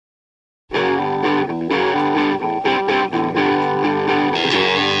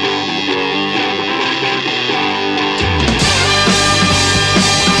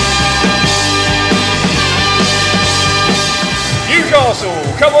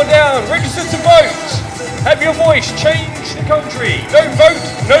come on down, register to vote. Have your voice change the country. No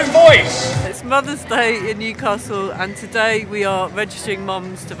vote, no voice. It's Mother's Day in Newcastle and today we are registering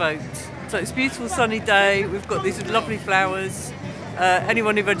mums to vote. So it's a beautiful sunny day, we've got these lovely flowers.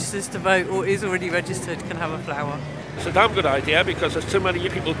 Anyone who registers to vote or is already registered can have a flower. It's a damn good idea because there's too many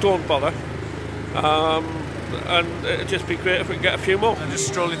people don't bother. And it'd just be great if we could get a few more. I'm just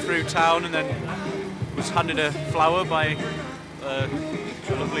strolling through town and then was handed a flower by a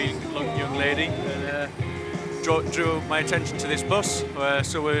lovely young lady and drew my attention to this bus.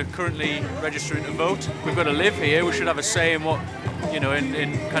 So we're currently registering to vote. We've got to live here, we should have a say in what, you know,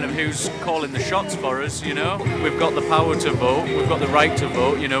 in kind of who's calling the shots for us, you know. We've got the power to vote, we've got the right to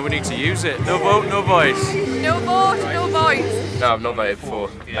vote, you know, we need to use it. No vote, no voice. No vote, no voice. No, I've not voted before,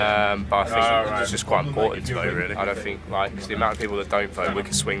 but I think it's just quite important to vote, really. I don't think, like, 'cause the amount of people that don't vote, we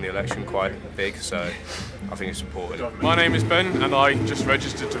could swing the election quite big, so I think it's important. My name is Ben and I just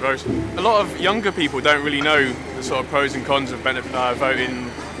registered to vote. A lot of younger people don't really know the sort of pros and cons of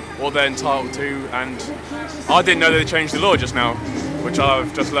voting, what they're entitled to, and I didn't know they changed the law just now, which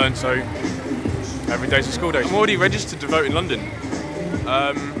I've just learned, so every day's a school day. I'm already registered to vote in London,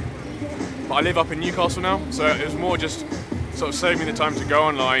 but I live up in Newcastle now, so it was more just sort of saving me the time to go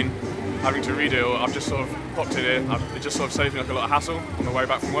online, having to read it, or I've just sort of popped it in. It just sort of saves me like a lot of hassle on the way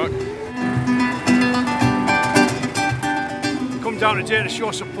back from work. Come down today to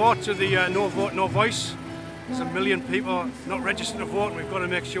show support to the No Vote, No Voice. There's a million people not registered to vote and we've got to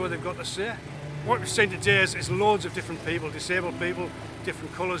make sure they've got the say. What we've seen today is loads of different people, disabled people,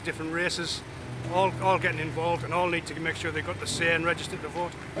 different colours, different races, all getting involved and all need to make sure they've got the say and registered to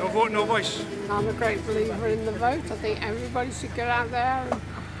vote. No vote, no voice. I'm a great believer in the vote. I think everybody should get out there and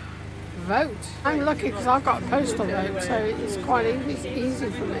vote. I'm lucky because I've got a postal vote, so it's quite easy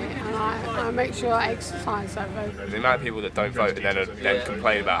for me, and I make sure I exercise that vote. The amount of people that don't vote and then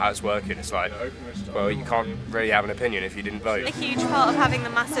complain about how it's working, it's like, well, you can't really have an opinion if you didn't vote. A huge part of having the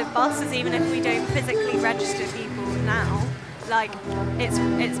massive bus is even if we don't physically register people now, like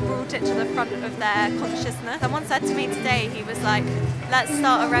it's brought it to the front of their consciousness. Someone said to me today, he was like, let's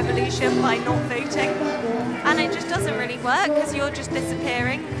start a revolution by not voting, and it just doesn't really work because you're just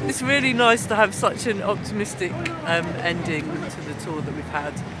disappearing. It's really nice to have such an optimistic ending to the tour that we've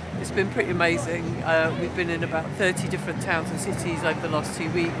had. It's been pretty amazing. We've been in about 30 different towns and cities over the last 2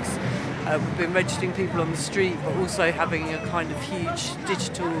 weeks. We've been registering people on the street, but also having a kind of huge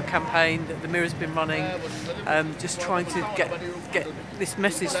digital campaign that the Mirror's been running, just trying to get this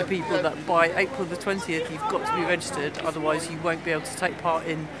message to people that by April the 20th you've got to be registered, otherwise you won't be able to take part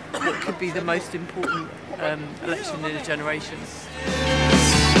in what could be the most important election in a generation.